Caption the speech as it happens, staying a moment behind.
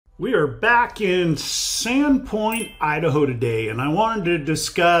We are back in Sandpoint, Idaho today, and I wanted to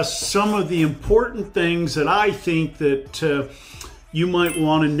discuss some of the important things that I think that you might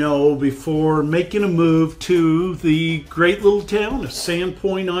want to know before making a move to the great little town of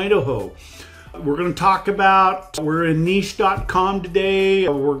Sandpoint, Idaho. We're going to talk about, we're in niche.com today.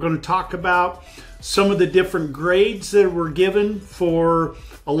 We're going to talk about some of the different grades that were given for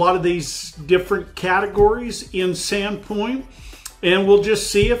a lot of these different categories in Sandpoint. And we'll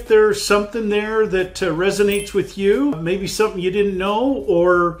just see if there's something there that resonates with you, maybe something you didn't know,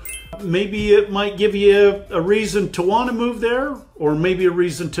 or maybe it might give you a reason to want to move there, or maybe a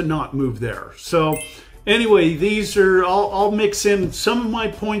reason to not move there. So anyway, these are, I'll mix in some of my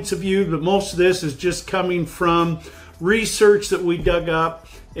points of view, but most of this is just coming from research that we dug up.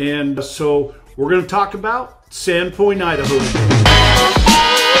 And so we're going to talk about Sandpoint, Idaho today.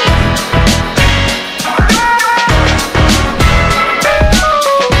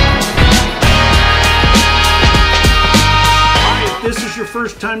 This is your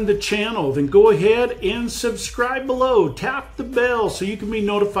first time to the channel, then go ahead and subscribe below. Tap the bell so you can be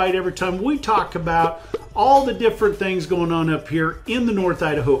notified every time we talk about all the different things going on up here in the North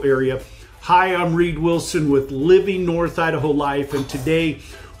Idaho area. Hi, I'm Reed Wilson with Living North Idaho Life, and today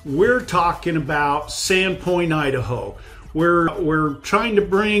we're talking about Sandpoint, Idaho. We're trying to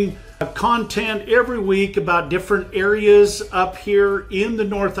bring content every week about different areas up here in the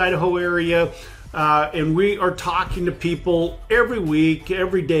North Idaho area. And we are talking to people every week,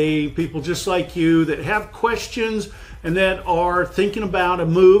 every day, people just like you that have questions and that are thinking about a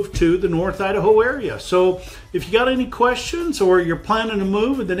move to the North Idaho area. So if you got any questions or you're planning to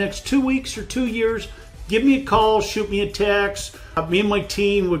move in the next 2 weeks or 2 years, give me a call, shoot me a text. Me and my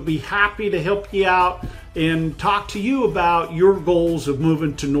team would be happy to help you out and talk to you about your goals of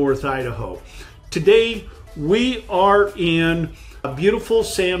moving to North Idaho. Today, we are in beautiful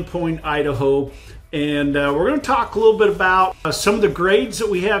Sandpoint, Idaho, and we're going to talk a little bit about some of the grades that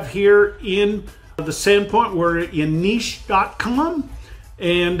we have here in the Sandpoint. We're in niche.com,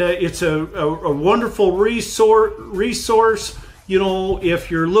 and it's a wonderful resource. You know, if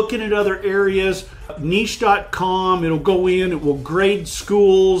you're looking at other areas, niche.com, it'll go in, it will grade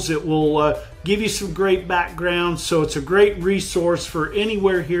schools, it will give you some great background. So it's a great resource for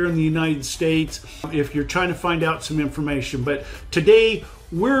anywhere here in the United States if you're trying to find out some information. But today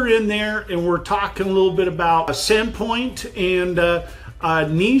we're in there and we're talking a little bit about Sandpoint,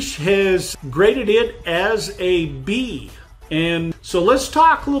 and Niche has graded it as a B. And so let's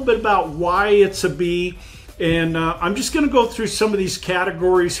talk a little bit about why it's a B. And I'm just going to go through some of these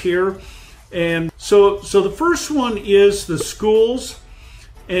categories here. And so the first one is the schools.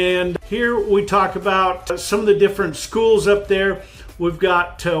 And here we talk about some of the different schools up there. We've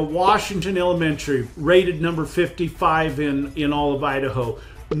got Washington Elementary, rated number 55 in all of Idaho.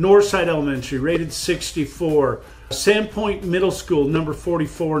 Northside Elementary, rated 64. Sandpoint Middle School, number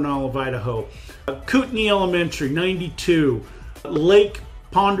 44 in all of Idaho. Kootenai Elementary, 92. Lake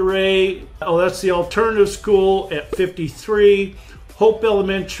Ponderay, oh, that's the alternative school, at 53. Hope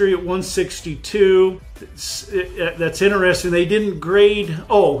Elementary at 162. That's interesting. They didn't grade,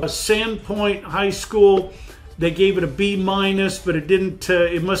 Sandpoint High School, they gave it a B minus, but it didn't,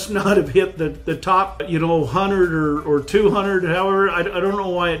 it must not have hit the top, 100 or 200, however. I don't know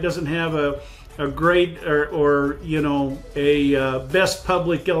why it doesn't have a grade or a best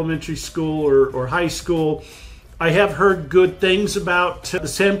public elementary school or high school. I have heard good things about the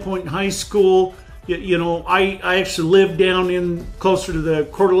Sandpoint High School. I actually live down in closer to the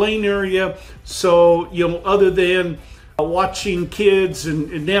Coeur d'Alene area, so other than watching kids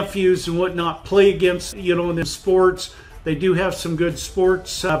and nephews and whatnot play against in the sports, they do have some good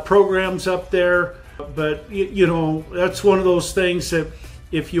sports programs up there. But that's one of those things that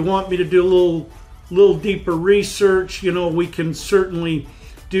if you want me to do a little deeper research, we can certainly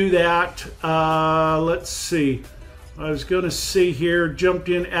do that. Let's see. I was going to see here, jumped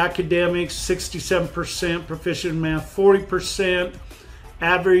in academics, 67%, proficient in math, 40%,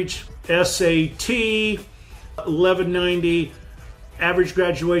 average SAT, 1190, average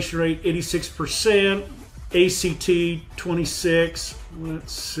graduation rate, 86%, ACT, 26.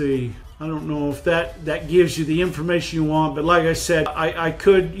 Let's see. I don't know if that gives you the information you want, but like I said, I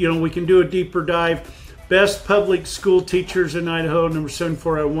could, we can do a deeper dive. Best public school teachers in Idaho, number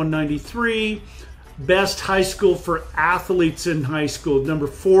 74 out of 193. Best high school for athletes in high school, number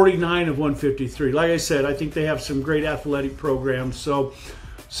 49 of 153. Like I said, I think they have some great athletic programs. So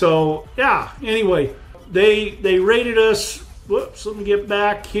yeah, anyway, they rated us, whoops, let me get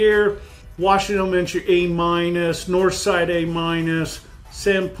back here. Washington Elementary A minus, Northside A minus,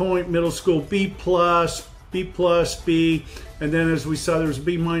 Sandpoint Middle School B plus, B plus, B, and then as we saw, there's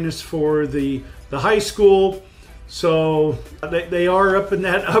B minus for the high school. So they are up in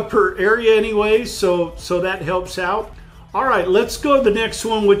that upper area anyway, so that helps out. All right, let's go to the next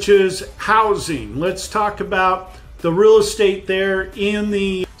one, which is housing. Let's talk about the real estate there in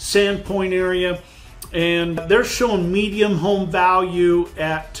the Sandpoint area. And they're showing medium home value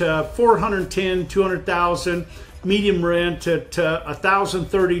at $410,000, $200,000. Medium rent at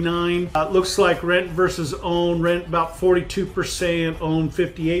 $1,039. Looks like rent versus own. Rent about 42%, own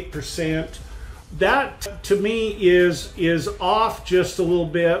 58%. That to me is off just a little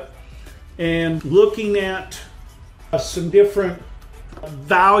bit. And looking at some different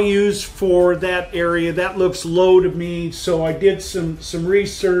values for that area, that looks low to me. So I did some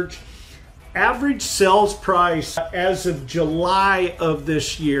research. Average sales price as of July of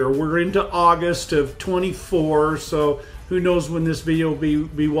this year, we're into August of 24, so who knows when this video will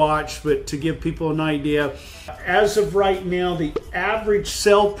be watched, but to give people an idea, as of right now, the average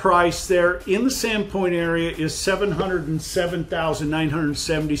sale price there in the Sandpoint area is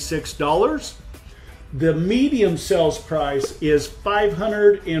 $707,976. The medium sales price is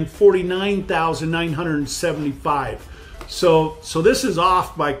 $549,975. So this is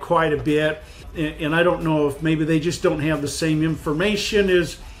off by quite a bit, and I don't know if maybe they just don't have the same information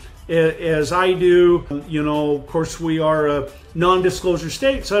as I do. You know, of course, we are a non-disclosure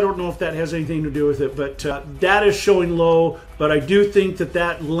state, so I don't know if that has anything to do with it. But that is showing low, but I do think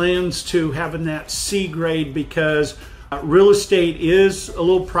that lends to having that C grade because real estate is a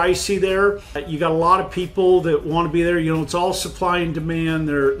little pricey there. You got a lot of people that want to be there. You know, it's all supply and demand.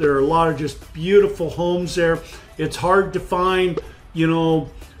 There are a lot of just beautiful homes there. It's hard to find, you know,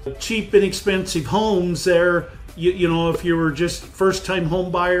 cheap, inexpensive homes there. You know, if you were just first-time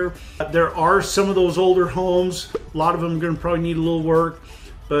home buyer, there are some of those older homes. A lot of them are going to probably need a little work,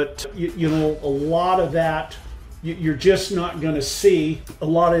 but you know, a lot of that you're just not going to see a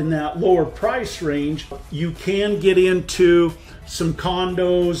lot in that lower price range. You can get into some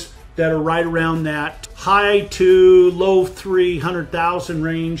condos that are right around that high to low 300,000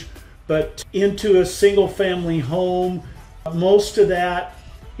 range, but into a single family home, most of that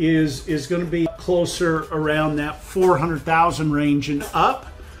is going to be closer around that 400,000 range and up.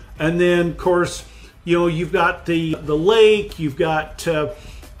 And then of course, you know, you've got the lake, you've got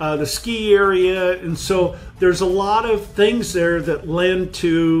the ski area, and so there's a lot of things there that lend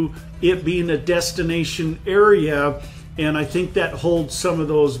to it being a destination area, and I think that holds some of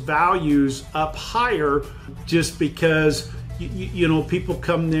those values up higher just because you know, people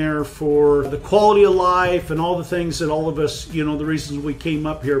come there for the quality of life and all the things that all of us, you know, the reasons we came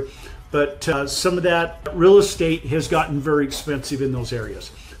up here. But some of that real estate has gotten very expensive in those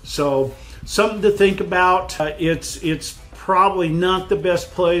areas. So something to think about. It's probably not the best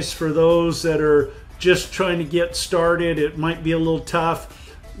place for those that are just trying to get started. It might be a little tough.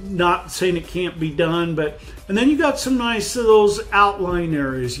 Not saying it can't be done, but and then you got some nice of those outlying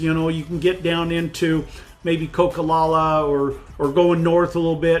areas. You know, you can get down into maybe Coquilala or going north a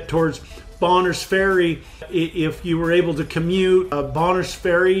little bit towards Bonners Ferry. If you were able to commute, Bonners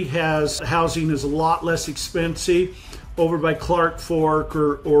Ferry has housing is a lot less expensive. Over by Clark Fork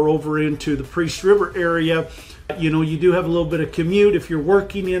or over into the Priest River area, you know, you do have a little bit of commute if you're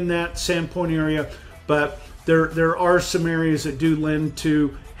working in that Sandpoint area, but there are some areas that do lend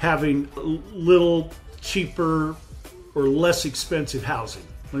to having little cheaper or less expensive housing.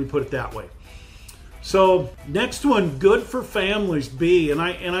 Let me put it that way. So next one, good for families, B, and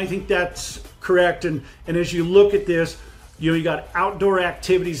I think that's correct. And as you look at this, you know, you got outdoor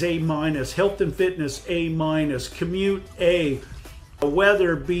activities A minus, health and fitness A minus, commute A,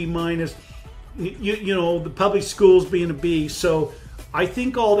 weather B minus, you know, the public schools being a B. So I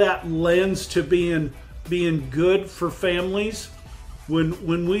think all that lends to being good for families.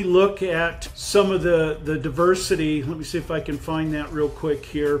 When we look at some of the diversity, let me see if I can find that real quick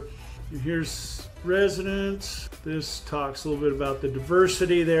here. Here's residents. This talks a little bit about the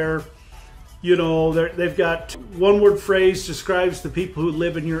diversity there. You know, they've got one-word phrase describes the people who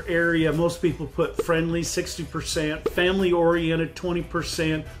live in your area. Most people put friendly, 60%, family-oriented,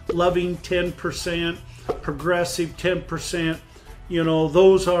 20%, loving, 10%, progressive, 10%. You know,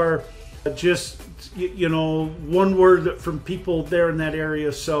 those are just, you know, one word from people there in that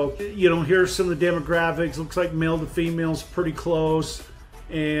area. So, you know, here's some of the demographics. Looks like male to female is pretty close.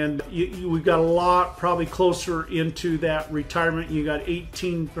 And we've got a lot probably closer into that retirement. You got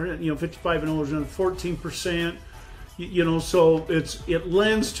 18, you know, 55 and older is another 14%. You know, so it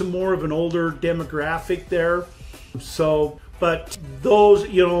lends to more of an older demographic there. So, but those,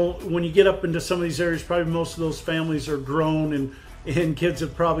 you know, when you get up into some of these areas, probably most of those families are grown and kids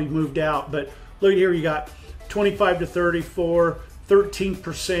have probably moved out. But look here, you got 25 to 34,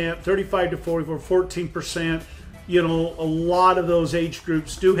 13%, 35 to 44, 14%. You know, a lot of those age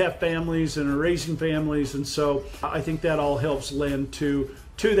groups do have families and are raising families, and so I think that all helps lend to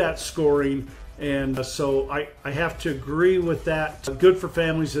that scoring. And so I have to agree with that. Good for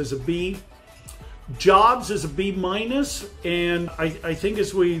families as a B. Jobs is a B minus, and I think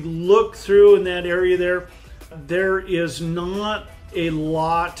as we look through in that area there is not a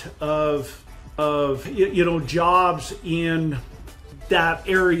lot of jobs in that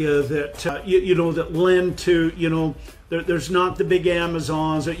area that that lend to there's not the big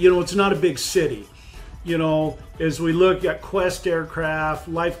Amazons. It's not a big city. As we look at Quest Aircraft,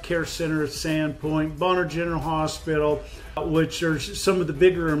 Life Care Center, Sandpoint, Bonner General Hospital, which are some of the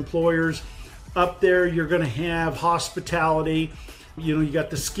bigger employers. Up there, you're going to have hospitality. You got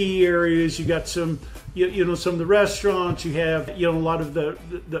the ski areas. You got some, some of the restaurants. You have, a lot of the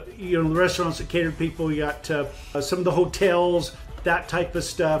restaurants that cater to people. You got some of the hotels, that type of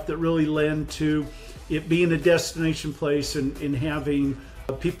stuff that really lend to it being a destination place and having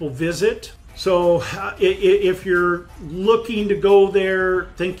people visit. So if you're looking to go there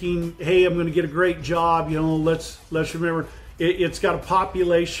thinking, hey, I'm going to get a great job, let's remember it's got a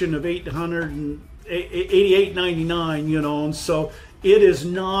population of 8899, and so it is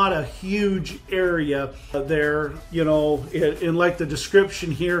not a huge area there, and like the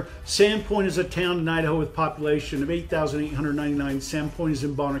description here, Sandpoint is a town in Idaho with a population of 8,899. Sandpoint is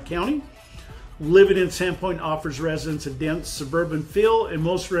in Bonner County. Living in Sandpoint offers residents a dense suburban feel, and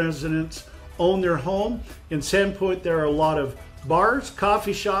most residents own their home. In Sandpoint, there are a lot of bars,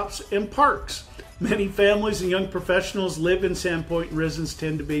 coffee shops, and parks. Many families and young professionals live in Sandpoint, and residents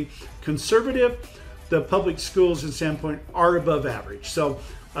tend to be conservative. The public schools in Sandpoint are above average, so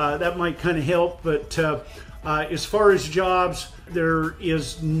that might kind of help. But as far as jobs, there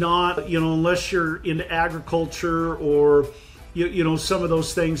is not, unless you're into agriculture or some of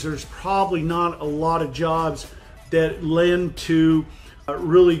those things, there's probably not a lot of jobs that lend to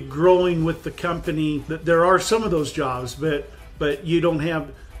really growing with the company. There are some of those jobs, but you don't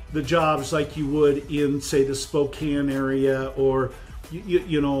have the jobs like you would in, say, the Spokane area, or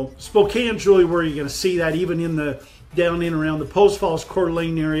Spokane's really where you're going to see that. Even in the down in around the Post Falls, Coeur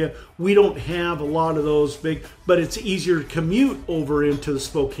d'Alene area, we don't have a lot of those big, but it's easier to commute over into the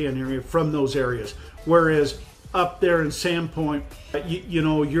Spokane area from those areas. Whereas up there in Sandpoint,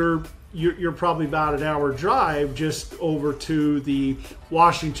 you're probably about an hour drive just over to the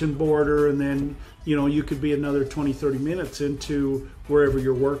Washington border, and then you could be another 20-30 minutes into wherever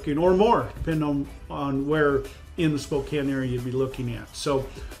you're working, or more, depending on where in the Spokane area you'd be looking at. So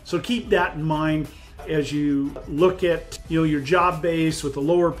keep that in mind as you look at your job base with a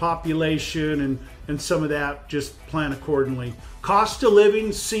lower population and some of that. Just plan accordingly. Cost of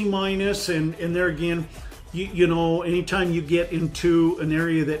living C minus, and there again, anytime you get into an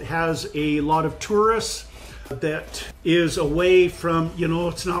area that has a lot of tourists, that is away from,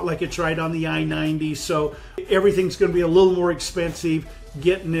 it's not like it's right on the I-90, so everything's going to be a little more expensive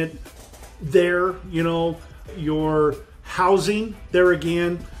getting it there. Your housing there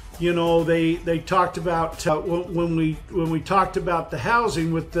again, they talked about when we talked about the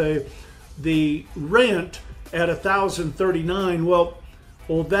housing with the rent at $1,039.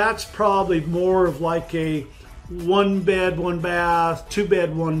 Well, that's probably more of like a 1 bed, 1 bath, 2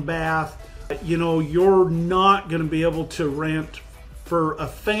 bed, 1 bath. You're not going to be able to rent for a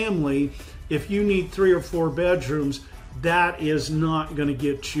family. If you need 3 or 4 bedrooms, that is not going to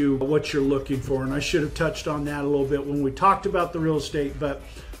get you what you're looking for. And I should have touched on that a little bit when we talked about the real estate, but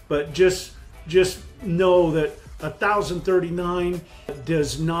just know that $1,039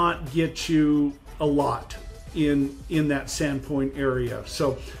 does not get you a lot in that Sandpoint area.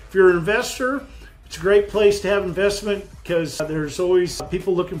 So if you're an investor, it's a great place to have investment, because there's always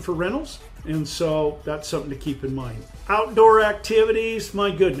people looking for rentals, and so that's something to keep in mind. Outdoor activities,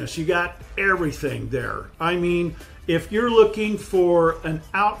 my goodness, you got everything there. I mean, if you're looking for an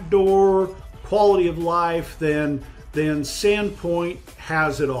outdoor quality of life, then Sandpoint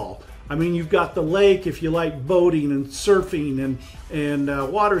has it all. I mean, you've got the lake if you like boating and surfing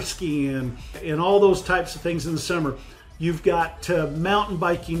and water skiing and all those types of things in the summer. You've got mountain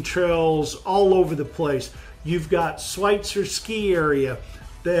biking trails all over the place. You've got Schweitzer ski area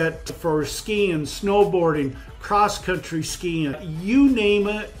that for skiing, snowboarding, cross-country skiing, you name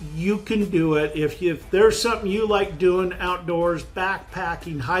it, you can do it. If there's something you like doing outdoors,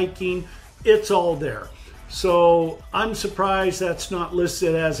 backpacking, hiking, it's all there. So I'm surprised that's not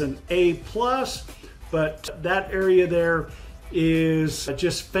listed as an A+, but that area there is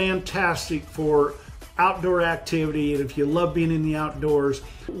just fantastic for outdoor activity, and if you love being in the outdoors,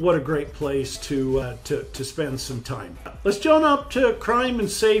 what a great place to spend some time. Let's jump up to crime and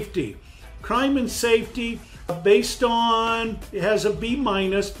safety. Crime and safety, based on, it has a B-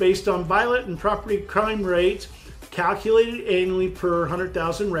 based on violent and property crime rates calculated annually per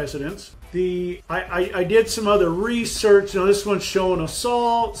 100,000 residents. I did some other research. Now this one's showing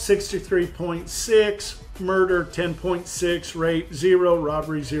assault 63.6, murder 10.6, rape 0,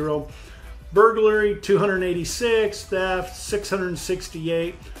 robbery 0, burglary 286, theft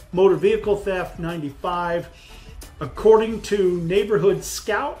 668, motor vehicle theft 95. According to Neighborhood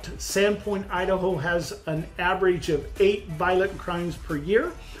Scout, Sandpoint, Idaho has an average of 8 violent crimes per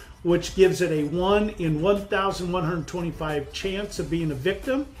year, which gives it a 1 in 1,125 chance of being a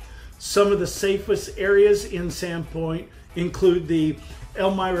victim. Some of the safest areas in Sandpoint include the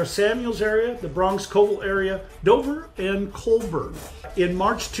Elmira Samuels area, the Bronx Covell area, Dover, and Colburn. In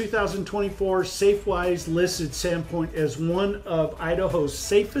March 2024, SafeWise listed Sandpoint as one of Idaho's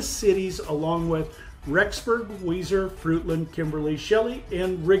safest cities, along with Rexburg, Weiser, Fruitland, Kimberly, Shelley,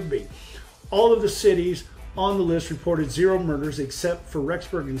 and Rigby. All of the cities on the list reported 0 murders except for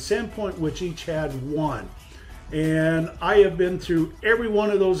Rexburg and Sandpoint, which each had 1. And I have been through every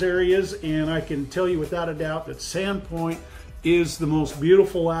one of those areas, and I can tell you without a doubt that Sandpoint is the most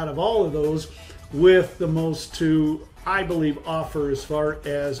beautiful out of all of those, with the most to, I believe, offer as far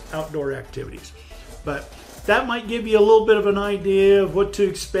as outdoor activities. But that might give you a little bit of an idea of what to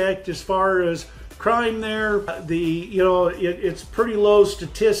expect as far as crime there. It's pretty low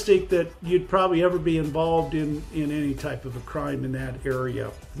statistic that you'd probably ever be involved in any type of a crime in that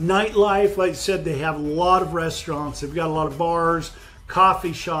area. Nightlife, like I said, they have a lot of restaurants. They've got a lot of bars,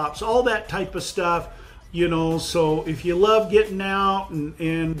 coffee shops, all that type of stuff. So if you love getting out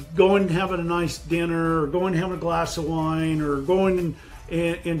and going and having a nice dinner, or going and having a glass of wine, or going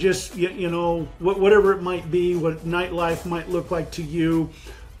and just, whatever it might be, what nightlife might look like to you,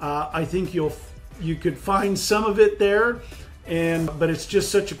 I think you could find some of it there. But it's just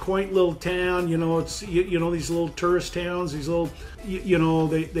such a quaint little town. It's these little tourist towns, these little,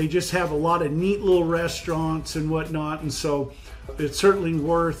 they just have a lot of neat little restaurants and whatnot. And so it's certainly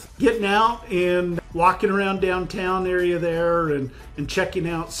worth getting out and walking around downtown area there and checking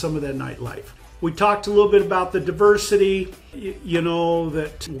out some of that nightlife. We talked a little bit about the diversity,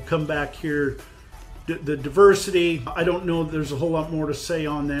 that we'll come back here. The diversity, I don't know, there's a whole lot more to say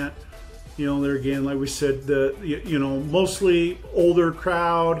on that. There again, like we said, mostly older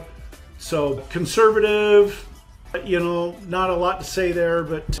crowd, so conservative, not a lot to say there,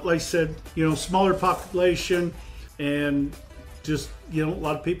 but like I said, smaller population, and just, a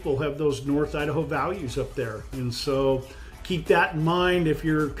lot of people have those North Idaho values up there. And so keep that in mind if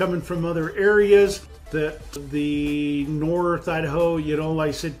you're coming from other areas, that the North Idaho, like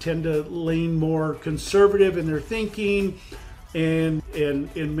I said, tend to lean more conservative in their thinking. And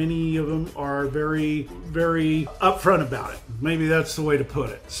many of them are very, very upfront about it. Maybe that's the way to put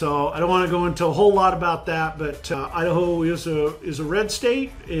it. So I don't want to go into a whole lot about that, but Idaho is a red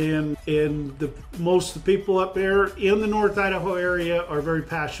state, and most of the people up there in the North Idaho area are very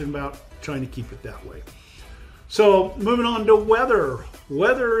passionate about trying to keep it that way. So moving on to weather.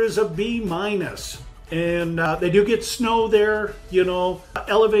 Weather is a B-. And they do get snow there,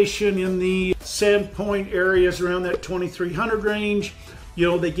 elevation in the Sandpoint areas around that 2,300 range.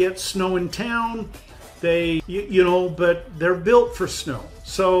 They get snow in town. But they're built for snow.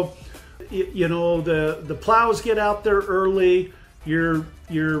 So, the plows get out there early. You're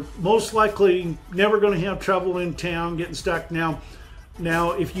most likely never going to have trouble in town getting stuck.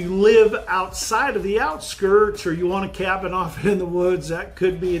 Now, if you live outside of the outskirts, or you want a cabin off in the woods, that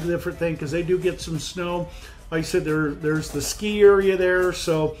could be a different thing, because they do get some snow. Like I said, there's the ski area there,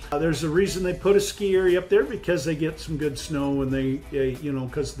 so there's a reason they put a ski area up there, because they get some good snow when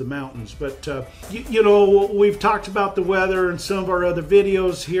because of the mountains. But we've talked about the weather in some of our other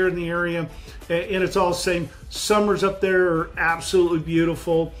videos here in the area, and it's all the same. Summers up there are absolutely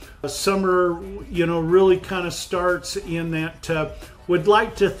beautiful. Summer, really kind of starts in that. Would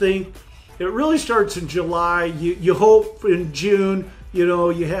like to think it really starts in July. You hope in June,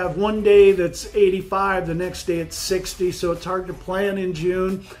 you have one day that's 85, the next day it's 60, so it's hard to plan in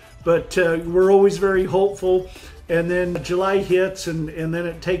June, but we're always very hopeful. And then July hits, and then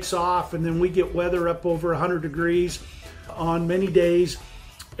it takes off, and then we get weather up over 100 degrees on many days.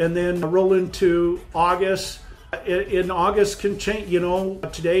 And then roll into August. In August can change,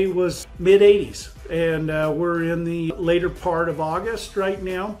 today was mid-80s, and we're in the later part of August right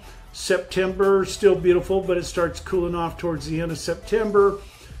now. September, still beautiful, but it starts cooling off towards the end of September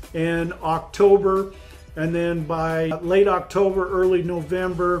and October. And then by late October, early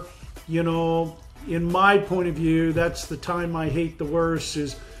November, in my point of view, that's the time I hate the worst.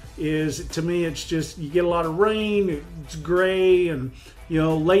 Is to me, it's just you get a lot of rain, it's gray, and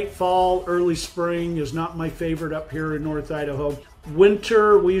late fall, early spring is not my favorite up here in North Idaho.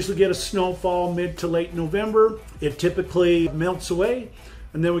 Winter, we usually get a snowfall mid to late November. It typically melts away,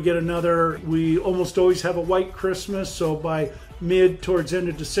 and then we almost always have a white Christmas, so by mid towards end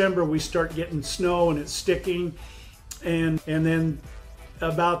of December we start getting snow and it's sticking, and then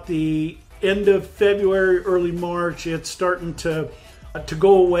about the end of February, early March, it's starting to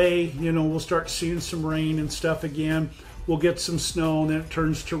go away. We'll start seeing some rain and stuff again. We'll get some snow, and then it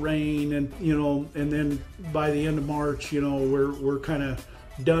turns to rain, and and then by the end of March, we're kind of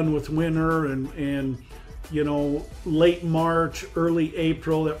done with winter, and late March, early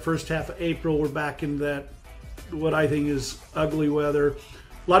April, that first half of April, we're back into that what I think is ugly weather.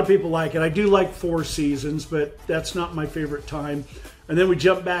 A lot of people like it. I do like 4 seasons, but that's not my favorite time. And then we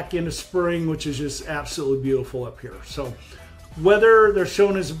jump back into spring, which is just absolutely beautiful up here. So weather, they're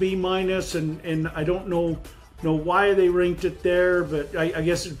shown as a B-, and I don't know why they ranked it there, but I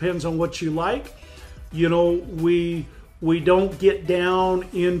guess it depends on what you like. We don't get down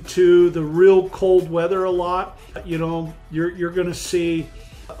into the real cold weather a lot. You're going to see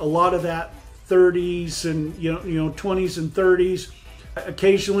a lot of that 30s and 20s and 30s.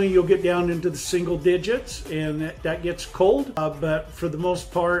 Occasionally you'll get down into the single digits, and that gets cold, but for the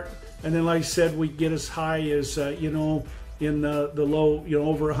most part, and then like I said, we get as high as in the low,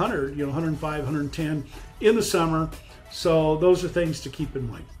 over 100, 105, 110 in the summer. So those are things to keep in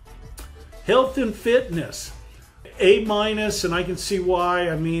mind. Health and fitness, A-, and I can see why.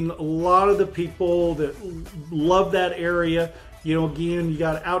 I mean, a lot of the people that love that area, again, you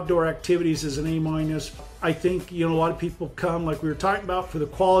got outdoor activities as an A-. I think, a lot of people come, like we were talking about, for the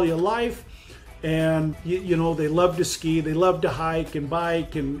quality of life, and they love to ski, they love to hike and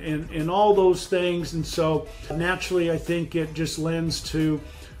bike and all those things, and so naturally I think it just lends to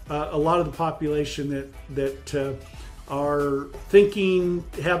a lot of the population that are thinking,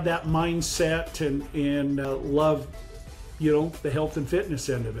 have that mindset, and love the health and fitness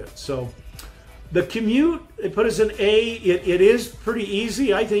end of it. So the commute, they put us in A. It is pretty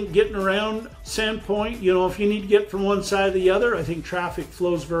easy, I think, getting around Sandpoint. If you need to get from one side to the other, I think traffic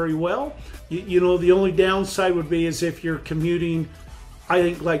flows very well. The only downside would be is if you're commuting, I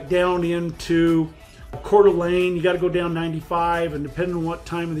think, like down into Coeur d'Alene, you got to go down 95, and depending on what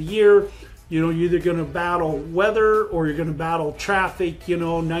time of the year, you're either going to battle weather or you're going to battle traffic.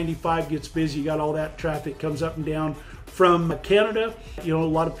 95 gets busy, you got all that traffic comes up and down from Canada. A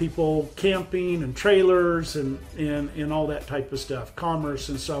lot of people camping and trailers and all that type of stuff, commerce.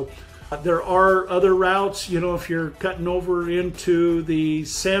 And so there are other routes, if you're cutting over into the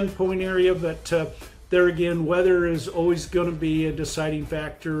Sandpoint area, but there again, weather is always going to be a deciding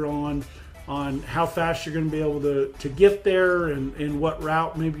factor on how fast you're going to be able to get there, and what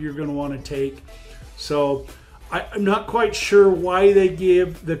route maybe you're going to want to take. So I'm not quite sure why they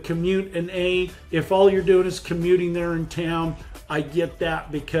give the commute an A. If all you're doing is commuting there in town, I get that,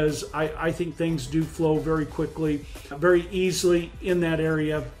 because I think things do flow very quickly, very easily in that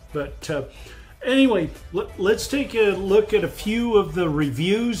area. But anyway, let's take a look at a few of the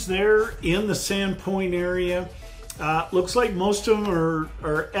reviews there in the Sandpoint area. Looks like most of them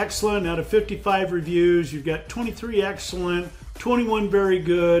are excellent. Out of 55 reviews, you've got 23 excellent, 21 very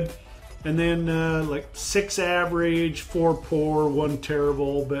good, and then like 6 average, 4 poor, 1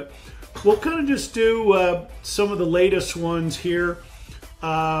 terrible. But we'll kind of just do some of the latest ones here.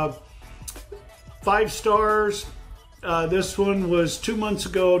 5 stars. This one was 2 months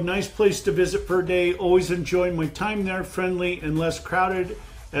ago. Nice place to visit for a day. Always enjoyed my time there. Friendly and less crowded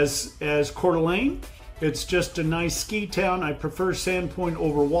as Coeur d'Alene. It's just a nice ski town. I prefer Sandpoint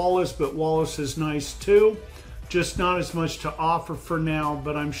over Wallace, but Wallace is nice too. Just not as much to offer for now,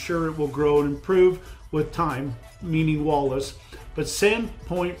 but I'm sure it will grow and improve with time, meaning Wallace. But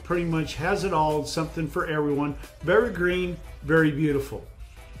Sandpoint pretty much has it all. It's something for everyone. Very green, very beautiful.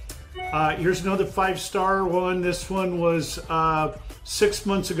 Here's another 5-star one. This one was 6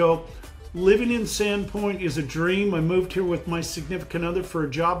 months ago. Living in Sandpoint is a dream. I moved here with my significant other for a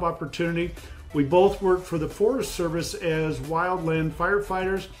job opportunity. We both work for the Forest Service as wildland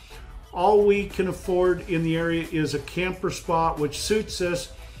firefighters. All we can afford in the area is a camper spot, which suits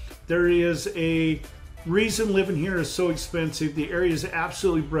us. There is a reason living here is so expensive. The area is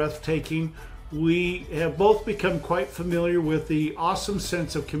absolutely breathtaking. We have both become quite familiar with the awesome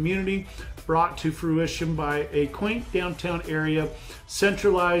sense of community brought to fruition by a quaint downtown area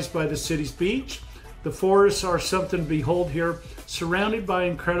centralized by the city's beach. The forests are something to behold here, surrounded by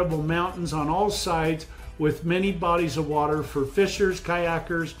incredible mountains on all sides with many bodies of water for fishers,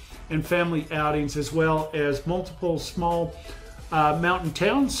 kayakers, and family outings, as well as multiple small mountain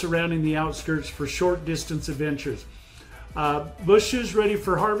towns surrounding the outskirts for short distance adventures. Bushes ready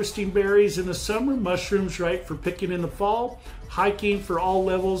for harvesting berries in the summer, mushrooms right for picking in the fall, hiking for all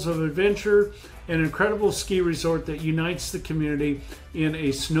levels of adventure, an incredible ski resort that unites the community in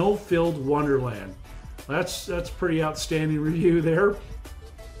a snow-filled wonderland. That's pretty outstanding review there.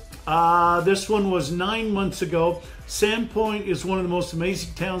 This one was 9 months ago. Sandpoint is one of the most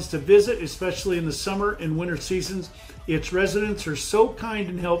amazing towns to visit, especially in the summer and winter seasons. Its residents are so kind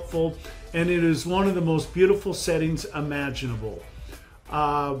and helpful, and it is one of the most beautiful settings imaginable.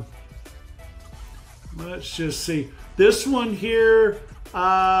 Let's just see. This one here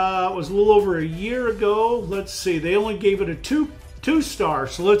was a little over a year ago. Let's see. They only gave it a two star.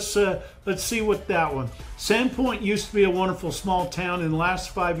 So let's see what that one. Sandpoint used to be a wonderful small town. In the last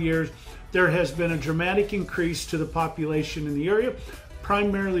 5 years, there has been a dramatic increase to the population in the area,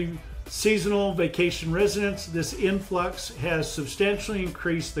 primarily seasonal vacation residents. This influx has substantially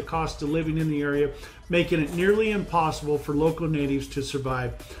increased the cost of living in the area, making it nearly impossible for local natives to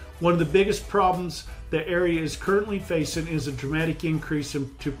survive. One of the biggest problems the area is currently facing is a dramatic increase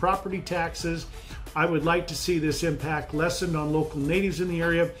to property taxes. I would like to see this impact lessened on local natives in the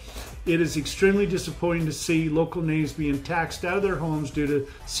area. It is extremely disappointing to see local natives being taxed out of their homes due to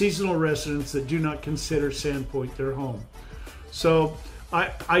seasonal residents that do not consider Sandpoint their home. So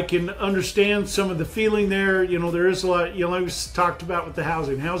I can understand some of the feeling there. You know, there is a lot, you know, I was talked about with the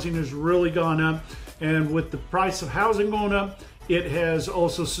housing. Housing has really gone up, and with the price of housing going up, it has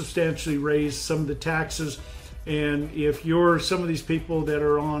also substantially raised some of the taxes. And if you're some of these people that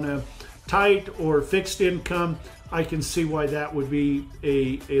are on a tight or fixed income, I can see why that would be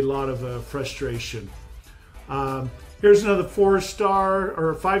a lot of frustration. Here's another 4-star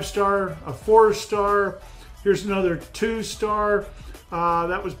or a 5-star, a 4-star. Here's another 2-star.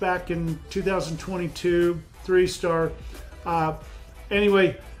 That was back in 2022, 3-star.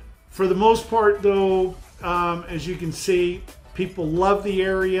 Anyway, for the most part though, as you can see, people love the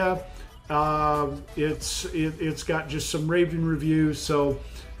area. It's got just some raving reviews. So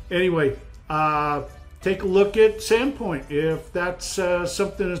anyway, take a look at Sandpoint if that's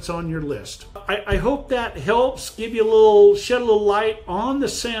something that's on your list. I hope that helps give you shed a little light on the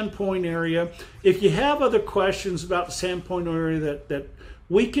Sandpoint area. If you have other questions about the Sandpoint area that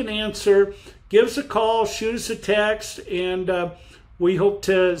we can answer, give us a call, shoot us a text, and we hope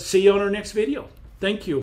to see you on our next video. Thank you.